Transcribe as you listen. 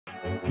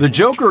The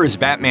Joker is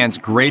Batman's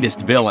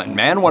greatest villain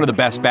and one of the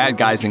best bad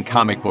guys in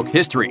comic book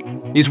history.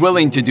 He's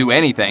willing to do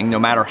anything, no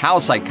matter how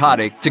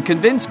psychotic, to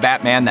convince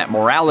Batman that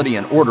morality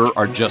and order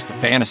are just a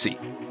fantasy.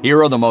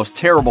 Here are the most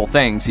terrible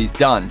things he's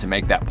done to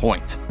make that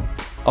point.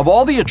 Of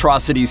all the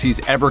atrocities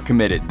he's ever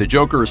committed, the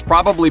Joker is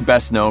probably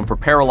best known for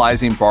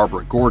paralyzing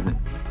Barbara Gordon.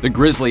 The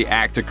grisly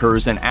act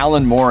occurs in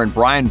Alan Moore and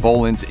Brian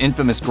Boland's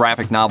infamous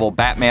graphic novel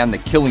Batman the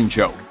Killing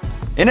Joke.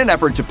 In an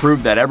effort to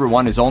prove that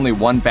everyone is only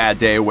one bad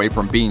day away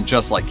from being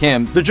just like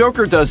him, the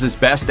Joker does his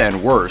best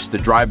and worst to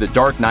drive the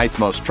Dark Knight's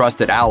most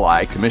trusted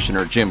ally,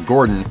 Commissioner Jim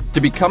Gordon, to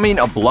becoming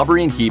a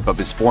blubbering heap of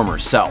his former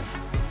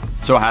self.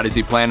 So how does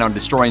he plan on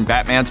destroying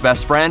Batman's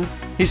best friend?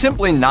 He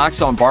simply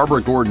knocks on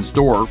Barbara Gordon's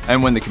door,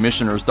 and when the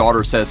Commissioner's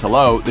daughter says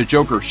hello, the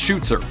Joker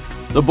shoots her.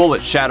 The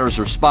bullet shatters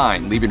her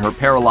spine, leaving her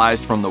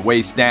paralyzed from the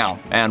waist down,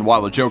 and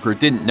while the Joker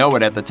didn't know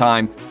it at the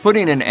time,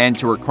 putting an end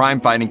to her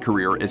crime-fighting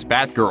career as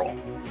Batgirl.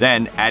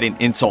 Then, adding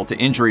insult to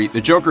injury, the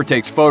Joker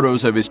takes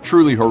photos of his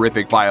truly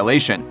horrific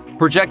violation,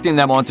 projecting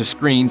them onto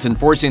screens and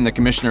forcing the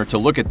Commissioner to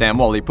look at them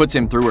while he puts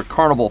him through a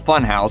carnival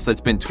funhouse that's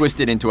been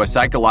twisted into a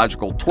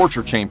psychological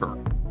torture chamber.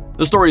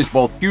 The story is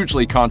both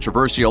hugely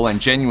controversial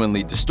and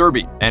genuinely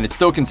disturbing, and it's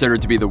still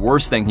considered to be the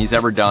worst thing he's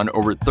ever done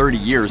over 30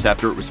 years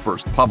after it was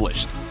first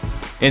published.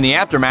 In the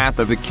aftermath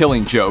of The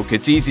Killing Joke,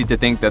 it's easy to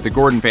think that the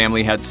Gordon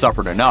family had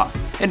suffered enough.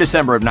 In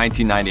December of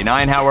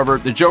 1999, however,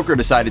 the Joker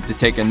decided to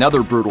take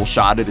another brutal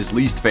shot at his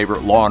least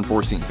favorite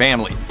law-enforcing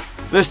family.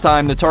 This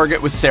time, the target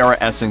was Sarah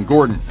Essen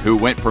Gordon, who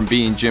went from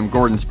being Jim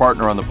Gordon's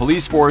partner on the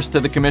police force to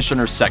the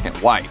Commissioner's second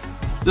wife.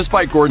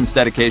 Despite Gordon's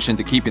dedication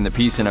to keeping the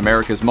peace in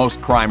America's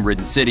most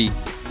crime-ridden city,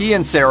 he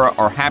and Sarah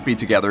are happy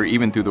together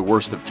even through the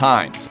worst of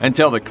times,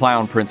 until the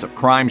clown prince of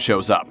crime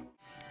shows up.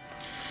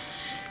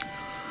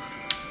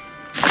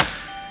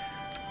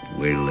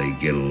 Wait till they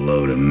get a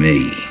load of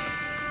me.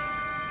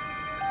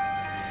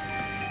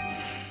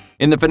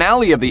 In the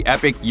finale of the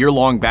epic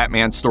year-long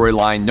Batman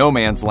storyline No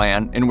Man's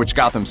Land, in which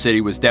Gotham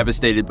City was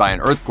devastated by an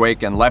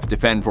earthquake and left to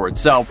fend for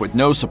itself with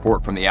no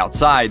support from the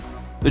outside,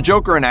 the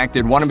Joker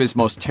enacted one of his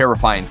most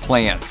terrifying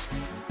plans.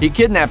 He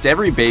kidnapped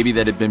every baby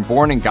that had been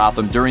born in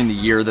Gotham during the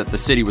year that the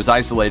city was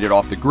isolated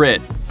off the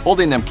grid,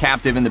 holding them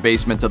captive in the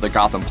basement of the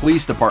Gotham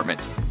Police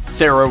Department.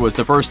 Sarah was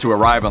the first to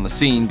arrive on the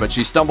scene, but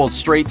she stumbled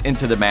straight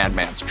into the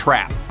madman's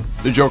trap.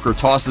 The Joker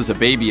tosses a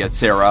baby at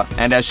Sarah,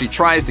 and as she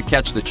tries to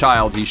catch the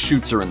child, he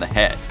shoots her in the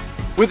head.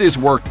 With his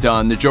work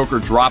done, the Joker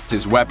dropped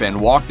his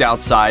weapon, walked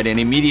outside, and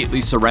immediately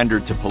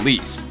surrendered to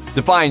police,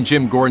 defying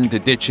Jim Gordon to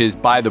ditch his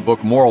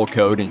by-the-book moral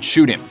code and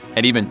shoot him,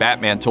 and even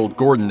Batman told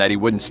Gordon that he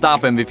wouldn't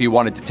stop him if he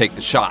wanted to take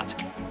the shot.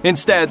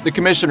 Instead, the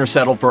Commissioner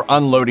settled for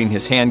unloading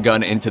his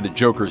handgun into the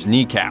Joker's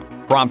kneecap,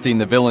 prompting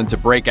the villain to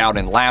break out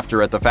in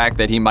laughter at the fact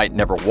that he might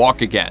never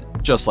walk again,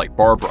 just like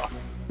Barbara.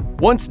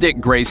 Once Dick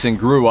Grayson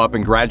grew up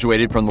and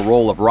graduated from the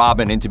role of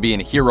Robin into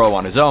being a hero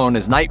on his own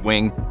as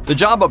Nightwing, the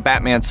job of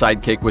Batman's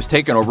sidekick was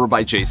taken over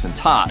by Jason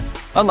Todd.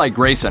 Unlike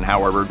Grayson,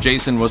 however,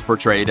 Jason was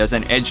portrayed as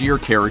an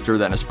edgier character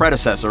than his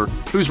predecessor,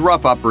 whose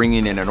rough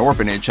upbringing in an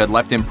orphanage had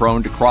left him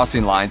prone to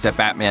crossing lines that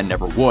Batman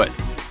never would.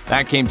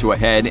 That came to a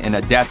head in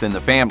A Death in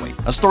the Family,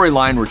 a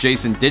storyline where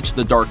Jason ditched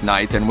the Dark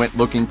Knight and went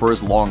looking for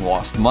his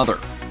long-lost mother.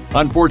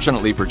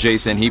 Unfortunately for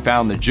Jason, he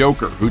found the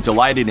Joker, who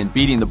delighted in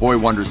beating the Boy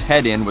Wonder's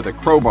head in with a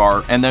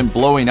crowbar and then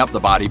blowing up the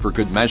body for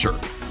good measure.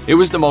 It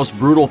was the most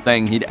brutal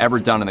thing he'd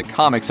ever done in the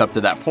comics up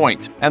to that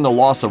point, and the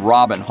loss of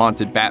Robin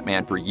haunted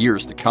Batman for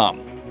years to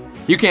come.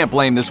 You can't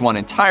blame this one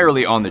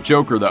entirely on the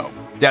Joker, though.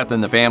 Death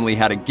in the Family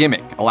had a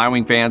gimmick,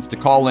 allowing fans to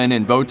call in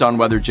and vote on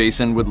whether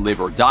Jason would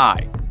live or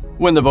die.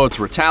 When the votes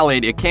were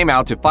tallied, it came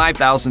out to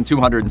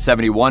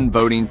 5,271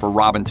 voting for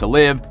Robin to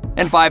live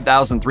and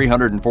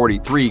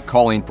 5,343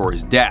 calling for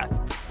his death.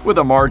 With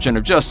a margin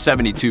of just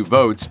 72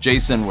 votes,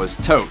 Jason was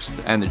toast,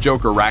 and the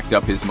Joker racked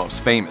up his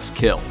most famous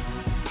kill.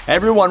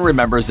 Everyone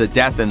remembers A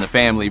Death in the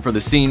Family for the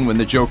scene when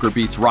the Joker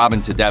beats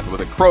Robin to death with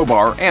a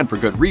crowbar, and for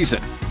good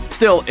reason.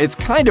 Still, it's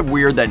kind of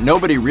weird that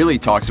nobody really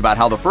talks about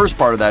how the first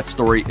part of that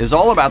story is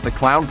all about the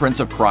Clown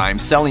Prince of Crime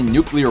selling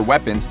nuclear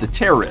weapons to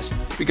terrorists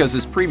because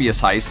his previous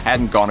heist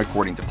hadn't gone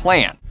according to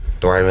plan.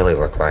 Do I really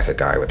look like a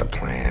guy with a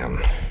plan?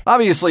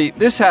 Obviously,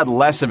 this had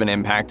less of an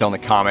impact on the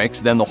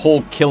comics than the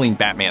whole killing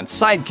Batman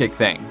sidekick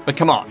thing, but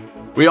come on.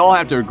 We all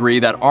have to agree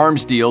that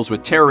arms deals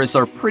with terrorists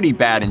are pretty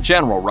bad in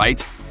general,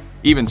 right?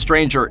 Even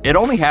stranger, it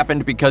only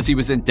happened because he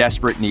was in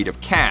desperate need of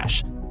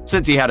cash.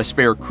 Since he had a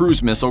spare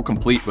cruise missile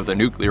complete with a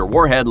nuclear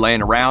warhead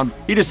laying around,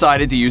 he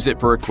decided to use it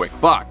for a quick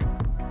buck.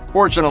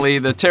 Fortunately,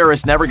 the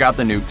terrorists never got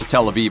the nuke to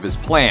Tel Aviv as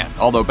planned,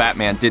 although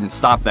Batman didn't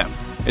stop them.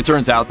 It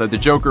turns out that the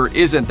Joker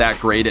isn't that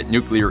great at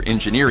nuclear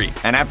engineering,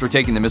 and after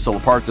taking the missile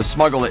apart to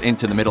smuggle it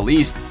into the Middle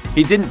East,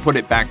 he didn't put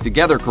it back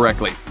together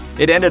correctly.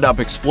 It ended up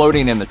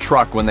exploding in the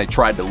truck when they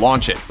tried to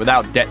launch it,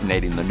 without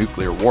detonating the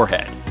nuclear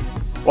warhead.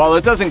 While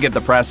it doesn't get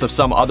the press of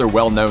some other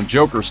well-known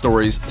Joker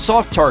stories,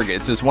 Soft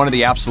Targets is one of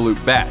the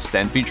absolute best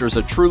and features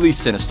a truly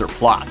sinister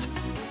plot.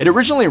 It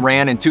originally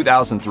ran in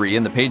 2003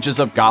 in the pages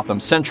of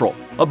Gotham Central,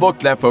 a book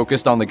that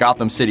focused on the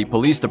Gotham City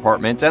Police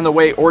Department and the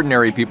way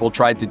ordinary people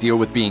tried to deal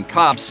with being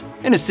cops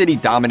in a city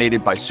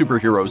dominated by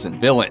superheroes and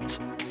villains.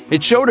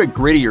 It showed a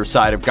grittier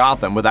side of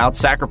Gotham without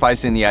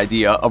sacrificing the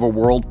idea of a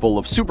world full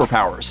of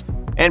superpowers,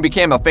 and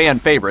became a fan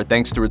favorite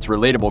thanks to its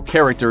relatable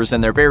characters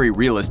and their very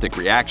realistic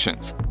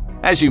reactions.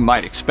 As you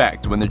might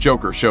expect, when the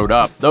Joker showed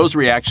up, those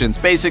reactions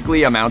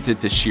basically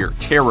amounted to sheer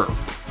terror.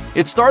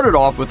 It started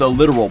off with a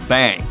literal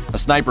bang. A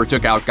sniper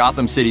took out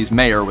Gotham City's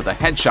mayor with a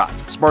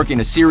headshot,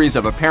 sparking a series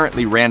of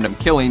apparently random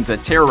killings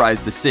that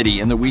terrorized the city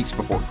in the weeks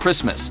before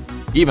Christmas,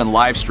 even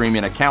live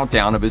streaming a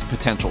countdown of his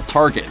potential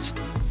targets.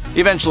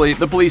 Eventually,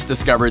 the police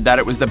discovered that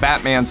it was the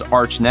Batman's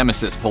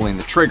arch-nemesis pulling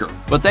the trigger,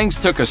 but things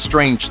took a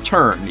strange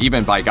turn,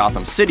 even by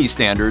Gotham City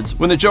standards,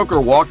 when the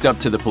Joker walked up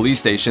to the police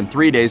station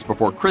 3 days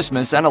before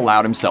Christmas and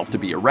allowed himself to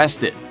be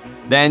arrested.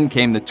 Then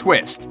came the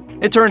twist.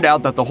 It turned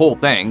out that the whole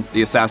thing,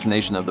 the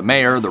assassination of the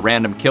mayor, the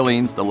random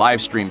killings, the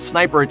live-streamed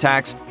sniper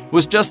attacks,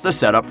 was just a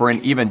setup for an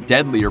even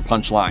deadlier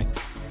punchline.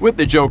 With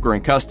the Joker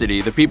in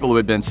custody, the people who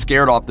had been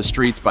scared off the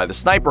streets by the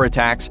sniper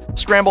attacks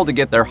scrambled to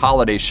get their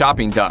holiday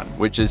shopping done,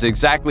 which is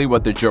exactly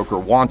what the Joker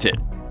wanted.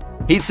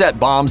 He'd set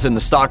bombs in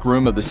the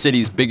stockroom of the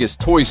city's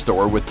biggest toy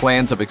store with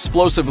plans of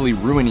explosively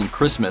ruining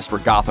Christmas for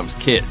Gotham's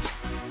kids.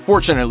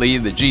 Fortunately,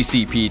 the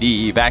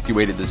GCPD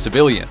evacuated the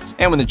civilians,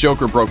 and when the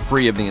Joker broke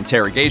free of the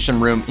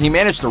interrogation room, he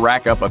managed to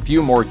rack up a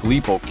few more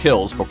gleeful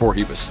kills before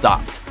he was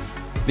stopped.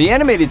 The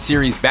animated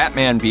series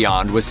Batman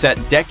Beyond was set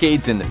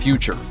decades in the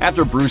future,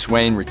 after Bruce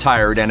Wayne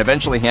retired and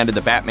eventually handed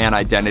the Batman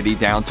identity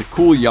down to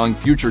cool young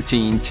future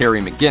teen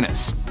Terry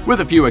McGinnis.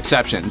 With a few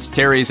exceptions,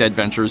 Terry's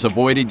adventures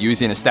avoided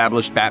using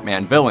established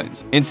Batman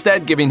villains,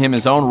 instead giving him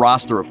his own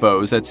roster of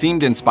foes that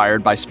seemed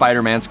inspired by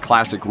Spider-Man's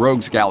classic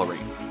rogues gallery.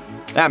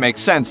 That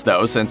makes sense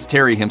though, since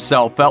Terry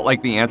himself felt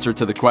like the answer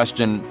to the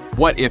question,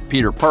 what if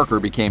Peter Parker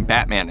became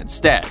Batman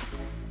instead?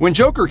 When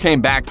Joker came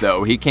back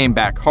though, he came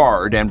back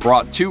hard and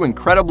brought two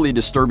incredibly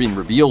disturbing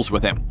reveals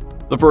with him.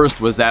 The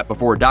first was that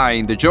before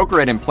dying, the Joker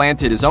had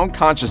implanted his own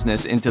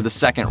consciousness into the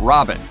second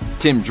Robin,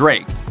 Tim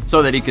Drake,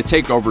 so that he could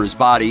take over his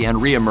body and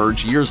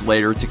re-emerge years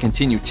later to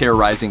continue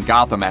terrorizing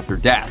Gotham after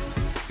death.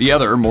 The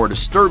other, more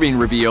disturbing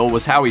reveal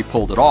was how he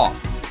pulled it off.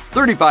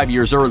 35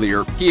 years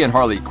earlier, he and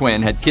Harley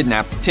Quinn had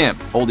kidnapped Tim,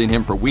 holding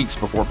him for weeks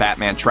before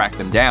Batman tracked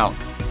them down.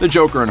 The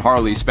Joker and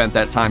Harley spent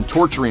that time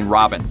torturing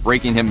Robin,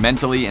 breaking him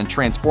mentally and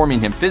transforming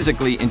him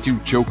physically into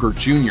Joker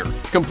Jr.,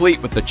 complete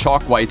with the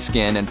chalk-white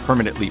skin and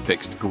permanently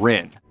fixed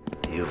grin.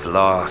 You've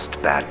lost,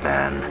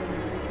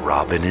 Batman.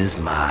 Robin is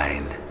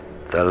mine.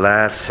 The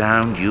last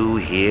sound you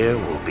hear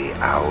will be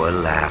our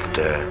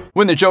laughter.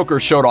 When the Joker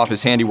showed off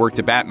his handiwork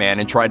to Batman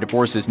and tried to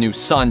force his new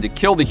son to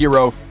kill the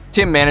hero,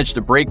 Tim managed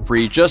to break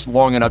free just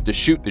long enough to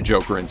shoot the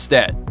Joker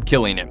instead,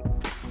 killing him.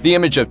 The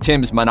image of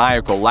Tim's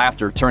maniacal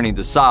laughter turning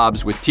to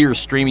sobs with tears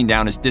streaming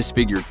down his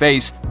disfigured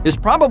face is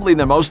probably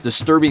the most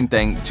disturbing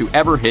thing to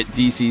ever hit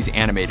DC's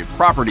animated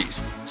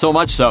properties. So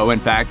much so, in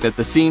fact, that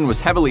the scene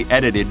was heavily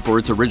edited for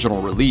its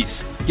original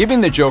release, giving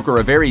the Joker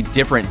a very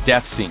different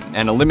death scene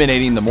and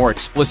eliminating the more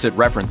explicit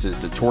references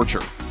to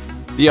torture.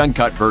 The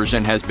uncut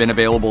version has been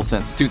available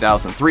since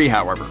 2003,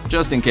 however,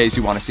 just in case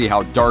you want to see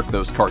how dark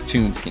those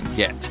cartoons can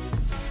get.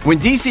 When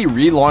DC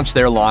relaunched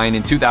their line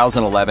in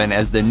 2011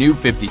 as the New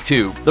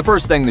 52, the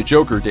first thing the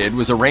Joker did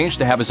was arrange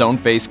to have his own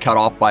face cut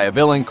off by a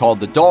villain called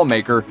the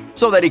Dollmaker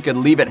so that he could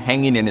leave it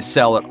hanging in his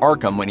cell at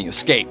Arkham when he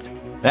escaped.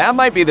 That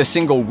might be the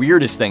single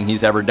weirdest thing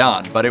he's ever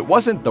done, but it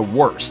wasn't the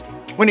worst.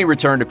 When he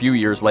returned a few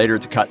years later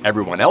to cut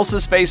everyone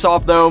else's face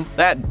off, though,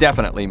 that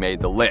definitely made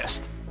the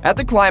list. At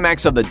the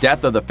climax of the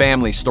Death of the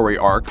Family story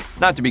arc,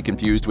 not to be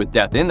confused with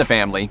Death in the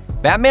Family,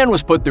 Batman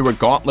was put through a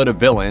gauntlet of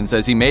villains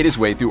as he made his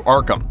way through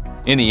Arkham.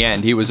 In the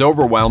end, he was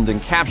overwhelmed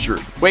and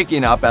captured,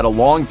 waking up at a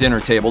long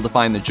dinner table to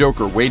find the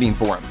Joker waiting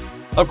for him.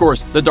 Of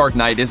course, the Dark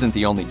Knight isn't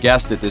the only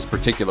guest at this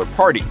particular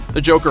party.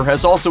 The Joker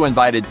has also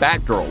invited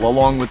Batgirl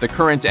along with the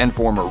current and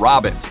former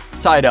Robins,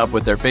 tied up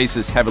with their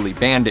faces heavily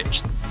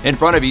bandaged. In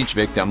front of each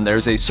victim,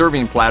 there's a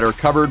serving platter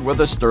covered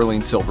with a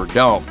sterling silver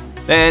dome.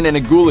 Then, in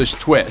a ghoulish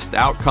twist,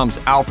 out comes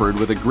Alfred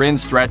with a grin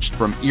stretched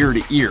from ear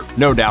to ear,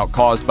 no doubt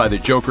caused by the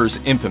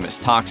Joker's infamous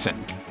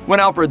toxin. When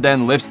Alfred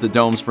then lifts the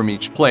domes from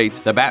each plate,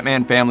 the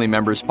Batman family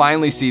members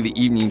finally see the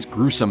evening's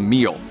gruesome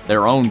meal,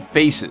 their own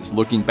faces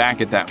looking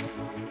back at them.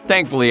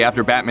 Thankfully,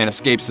 after Batman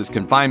escapes his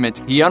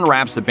confinement, he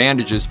unwraps the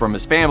bandages from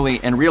his family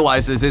and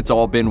realizes it's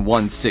all been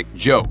one sick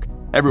joke.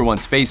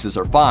 Everyone's faces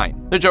are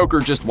fine. The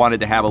Joker just wanted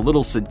to have a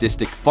little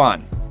sadistic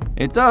fun.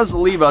 It does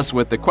leave us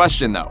with the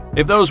question though,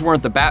 if those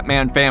weren't the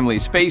Batman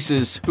family's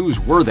faces, whose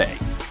were they?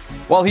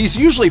 While he's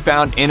usually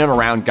found in and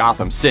around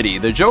Gotham City,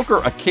 the Joker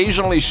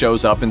occasionally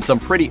shows up in some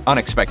pretty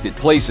unexpected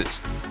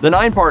places. The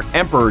 9-part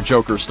Emperor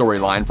Joker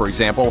storyline, for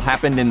example,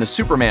 happened in the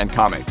Superman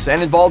comics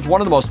and involved one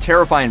of the most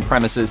terrifying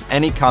premises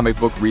any comic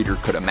book reader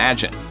could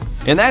imagine.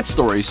 In that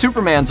story,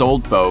 Superman's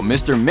old foe,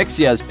 Mr.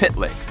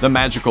 Mxyzptlk, the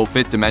magical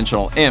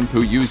fifth-dimensional imp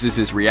who uses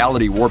his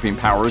reality warping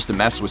powers to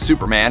mess with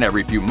Superman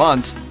every few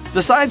months,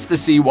 decides to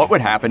see what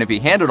would happen if he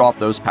handed off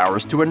those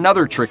powers to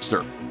another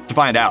trickster. To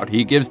find out,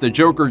 he gives the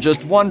Joker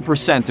just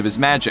 1% of his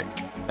magic.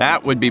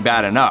 That would be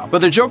bad enough,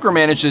 but the Joker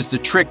manages to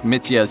trick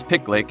Mitzia's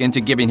Picklick into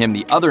giving him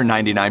the other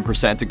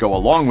 99% to go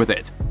along with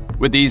it.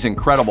 With these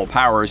incredible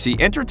powers, he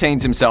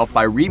entertains himself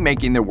by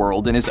remaking the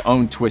world in his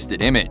own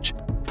twisted image.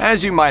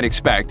 As you might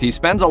expect, he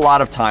spends a lot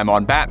of time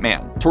on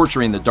Batman,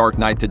 torturing the Dark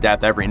Knight to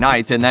death every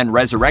night and then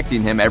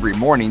resurrecting him every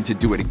morning to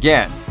do it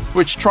again,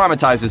 which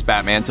traumatizes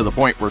Batman to the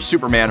point where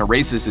Superman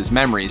erases his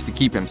memories to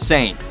keep him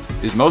sane.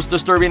 His most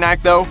disturbing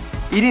act, though?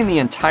 Eating the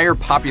entire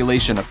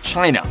population of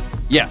China.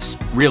 Yes,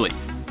 really.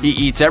 He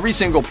eats every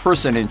single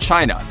person in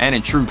China, and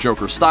in true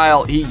Joker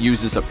style, he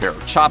uses a pair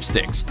of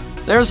chopsticks.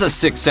 There's a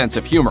sick sense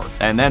of humor,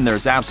 and then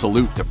there's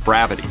absolute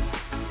depravity.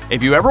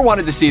 If you ever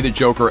wanted to see the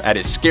Joker at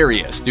his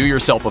scariest, do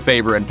yourself a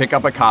favor and pick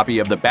up a copy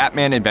of the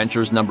Batman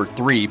Adventures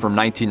 #3 from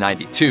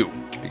 1992,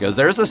 because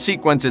there's a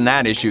sequence in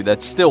that issue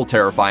that's still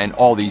terrifying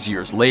all these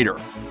years later.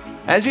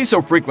 As he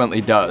so frequently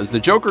does, the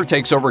Joker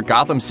takes over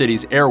Gotham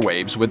City's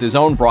airwaves with his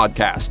own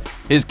broadcast.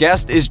 His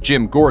guest is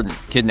Jim Gordon,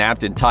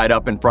 kidnapped and tied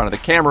up in front of the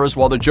cameras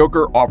while the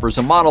Joker offers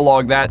a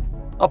monologue that,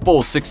 a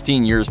full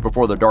 16 years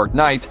before The Dark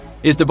Knight,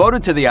 is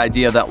devoted to the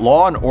idea that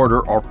law and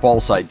order are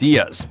false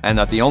ideas, and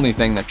that the only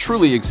thing that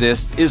truly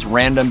exists is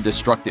random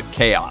destructive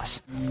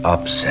chaos.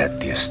 Upset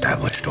the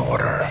established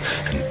order,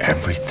 and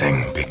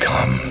everything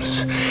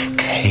becomes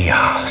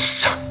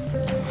chaos.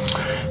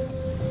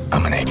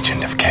 I'm an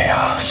agent of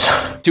chaos.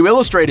 To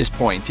illustrate his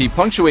point, he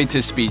punctuates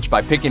his speech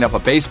by picking up a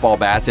baseball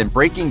bat and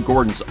breaking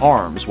Gordon's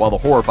arms while the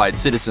horrified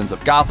citizens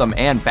of Gotham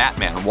and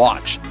Batman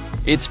watch.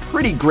 It's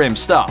pretty grim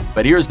stuff,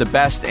 but here's the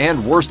best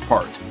and worst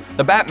part.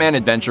 The Batman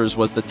Adventures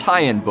was the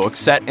tie-in book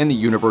set in the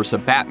universe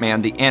of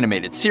Batman the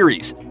Animated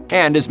Series,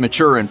 and as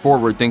mature and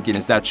forward-thinking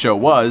as that show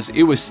was,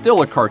 it was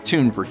still a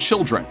cartoon for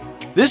children.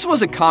 This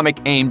was a comic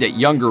aimed at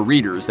younger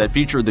readers that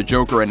featured the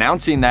Joker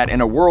announcing that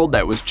in a world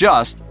that was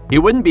just, he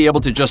wouldn't be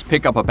able to just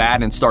pick up a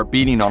bat and start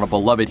beating on a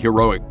beloved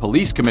heroic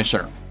police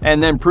commissioner,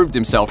 and then proved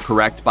himself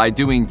correct by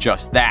doing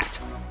just that.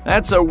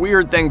 That's a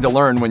weird thing to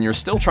learn when you're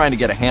still trying to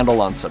get a handle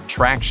on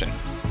subtraction.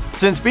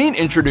 Since being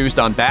introduced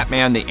on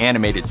Batman the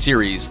Animated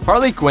Series,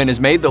 Harley Quinn has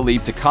made the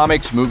leap to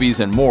comics,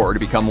 movies, and more to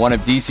become one of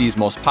DC's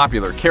most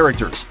popular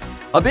characters.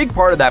 A big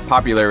part of that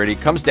popularity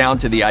comes down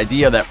to the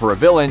idea that for a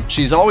villain,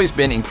 she's always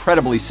been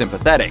incredibly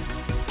sympathetic.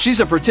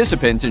 She's a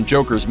participant in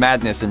Joker's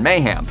madness and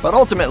mayhem, but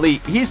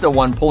ultimately, he's the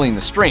one pulling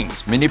the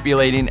strings,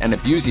 manipulating and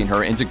abusing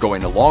her into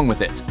going along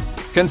with it.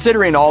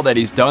 Considering all that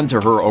he's done to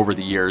her over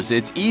the years,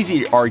 it's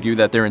easy to argue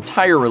that their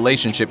entire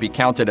relationship be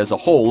counted as a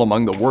whole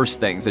among the worst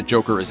things that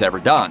Joker has ever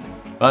done.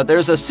 But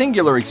there's a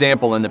singular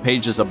example in the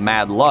pages of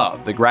Mad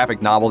Love, the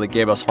graphic novel that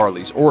gave us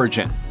Harley's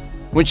origin.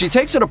 When she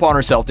takes it upon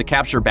herself to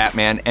capture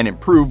Batman and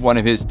improve one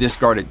of his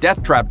discarded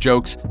death trap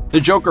jokes, the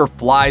Joker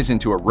flies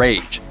into a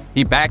rage.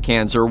 He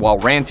backhands her while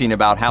ranting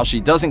about how she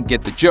doesn't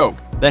get the joke,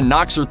 then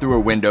knocks her through a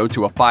window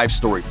to a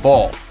 5-story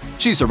fall.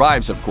 She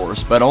survives, of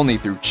course, but only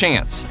through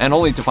chance, and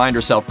only to find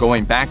herself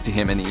going back to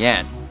him in the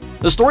end.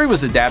 The story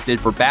was adapted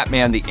for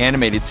Batman the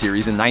Animated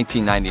Series in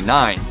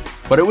 1999,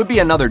 but it would be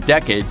another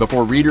decade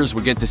before readers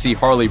would get to see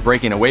Harley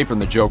breaking away from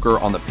the Joker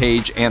on the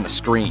page and the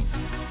screen.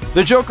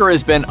 The Joker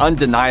has been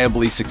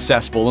undeniably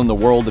successful in the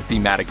world of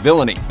thematic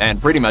villainy,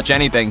 and pretty much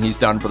anything he's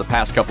done for the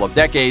past couple of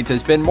decades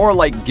has been more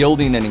like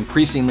gilding an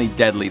increasingly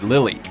deadly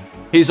lily.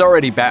 He's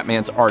already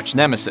Batman's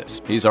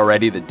arch-nemesis, he's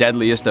already the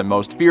deadliest and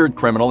most feared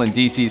criminal in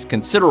DC's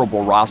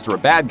considerable roster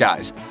of bad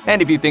guys,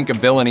 and if you think of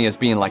villainy as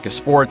being like a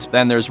sport,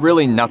 then there's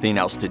really nothing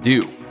else to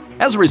do.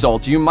 As a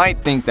result, you might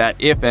think that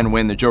if and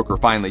when the Joker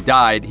finally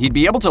died, he'd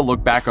be able to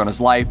look back on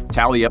his life,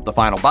 tally up the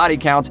final body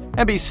count,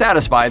 and be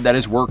satisfied that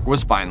his work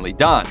was finally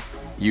done.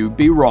 You'd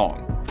be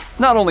wrong.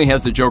 Not only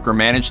has the Joker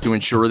managed to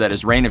ensure that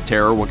his reign of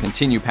terror will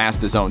continue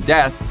past his own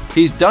death,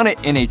 he's done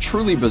it in a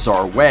truly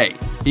bizarre way.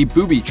 He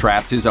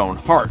booby-trapped his own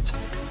heart.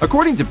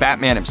 According to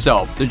Batman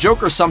himself, the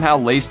Joker somehow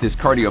laced his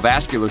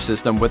cardiovascular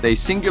system with a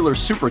singular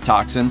super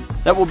toxin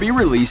that will be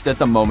released at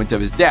the moment of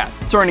his death,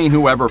 turning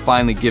whoever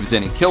finally gives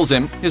in and kills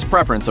him, his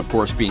preference of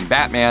course being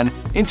Batman,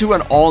 into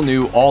an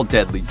all-new,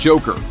 all-deadly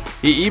Joker.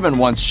 He even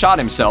once shot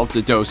himself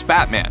to dose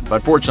Batman,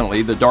 but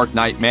fortunately the Dark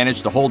Knight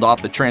managed to hold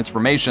off the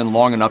transformation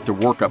long enough to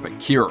work up a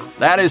cure.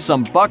 That is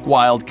some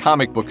buck-wild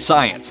comic book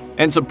science,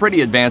 and some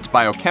pretty advanced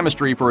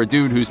biochemistry for a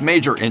dude whose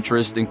major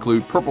interests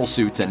include purple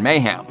suits and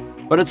mayhem.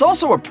 But it's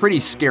also a pretty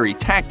scary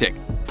tactic.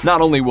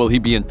 Not only will he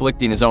be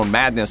inflicting his own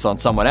madness on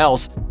someone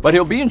else, but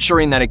he'll be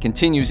ensuring that it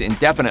continues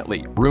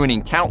indefinitely,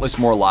 ruining countless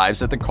more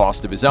lives at the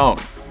cost of his own.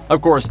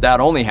 Of course, that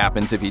only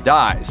happens if he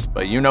dies,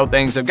 but you know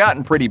things have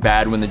gotten pretty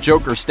bad when the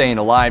Joker staying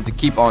alive to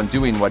keep on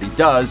doing what he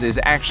does is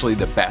actually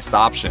the best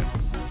option.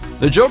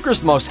 The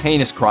Joker's most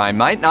heinous crime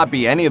might not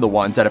be any of the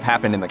ones that have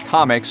happened in the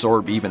comics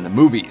or even the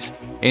movies.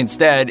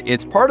 Instead,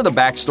 it's part of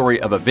the backstory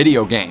of a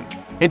video game.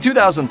 In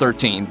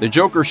 2013, the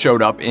Joker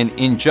showed up in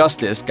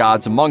Injustice: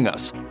 Gods Among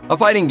Us, a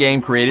fighting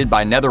game created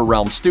by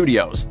NetherRealm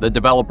Studios, the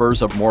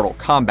developers of Mortal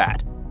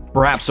Kombat.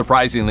 Perhaps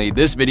surprisingly,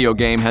 this video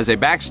game has a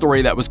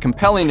backstory that was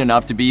compelling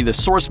enough to be the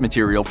source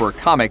material for a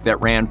comic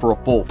that ran for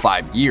a full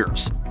 5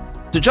 years.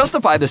 To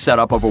justify the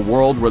setup of a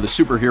world where the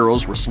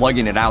superheroes were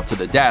slugging it out to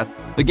the death,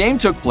 the game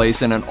took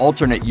place in an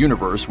alternate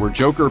universe where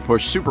Joker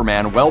pushed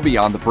Superman well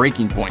beyond the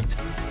breaking point.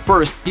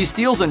 First, he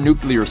steals a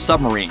nuclear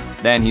submarine,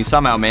 then he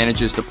somehow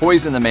manages to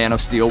poison the Man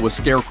of Steel with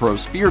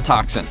Scarecrow's fear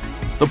toxin.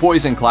 The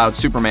poison clouds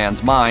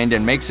Superman's mind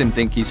and makes him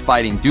think he's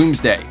fighting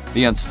Doomsday,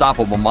 the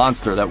unstoppable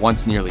monster that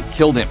once nearly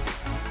killed him.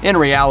 In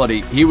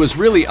reality, he was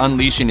really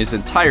unleashing his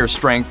entire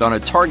strength on a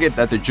target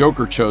that the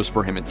Joker chose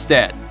for him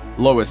instead,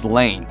 Lois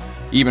Lane.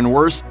 Even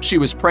worse, she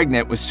was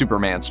pregnant with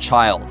Superman's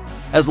child.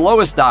 As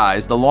Lois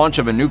dies, the launch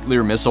of a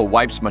nuclear missile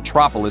wipes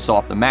Metropolis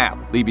off the map,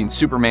 leaving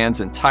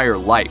Superman's entire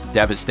life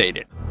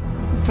devastated.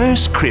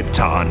 First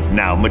Krypton,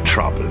 now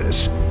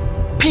Metropolis.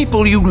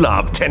 People you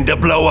love tend to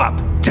blow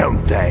up,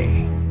 don't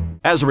they?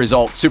 As a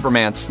result,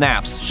 Superman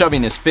snaps,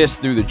 shoving his fist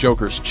through the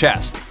Joker's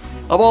chest.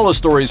 Of all the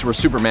stories where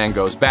Superman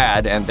goes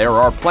bad, and there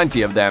are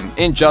plenty of them,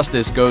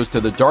 Injustice goes to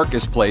the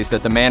darkest place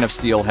that the Man of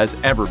Steel has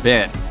ever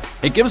been.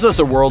 It gives us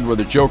a world where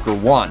the Joker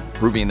won,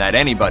 proving that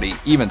anybody,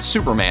 even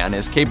Superman,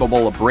 is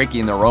capable of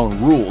breaking their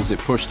own rules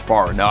if pushed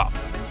far enough.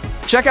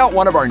 Check out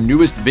one of our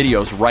newest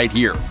videos right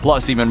here,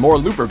 plus even more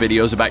Looper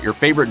videos about your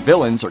favorite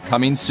villains are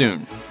coming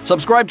soon.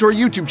 Subscribe to our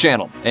YouTube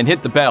channel and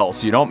hit the bell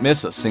so you don't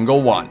miss a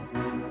single one.